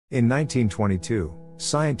In 1922,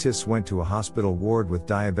 scientists went to a hospital ward with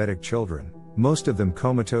diabetic children, most of them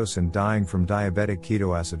comatose and dying from diabetic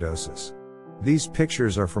ketoacidosis. These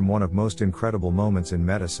pictures are from one of most incredible moments in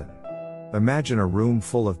medicine. Imagine a room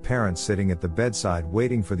full of parents sitting at the bedside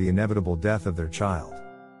waiting for the inevitable death of their child.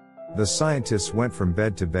 The scientists went from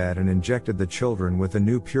bed to bed and injected the children with a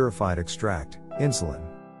new purified extract, insulin.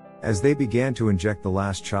 As they began to inject the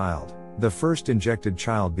last child, the first injected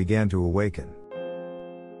child began to awaken.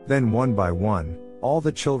 Then one by one, all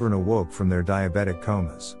the children awoke from their diabetic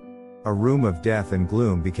comas. A room of death and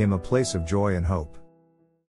gloom became a place of joy and hope.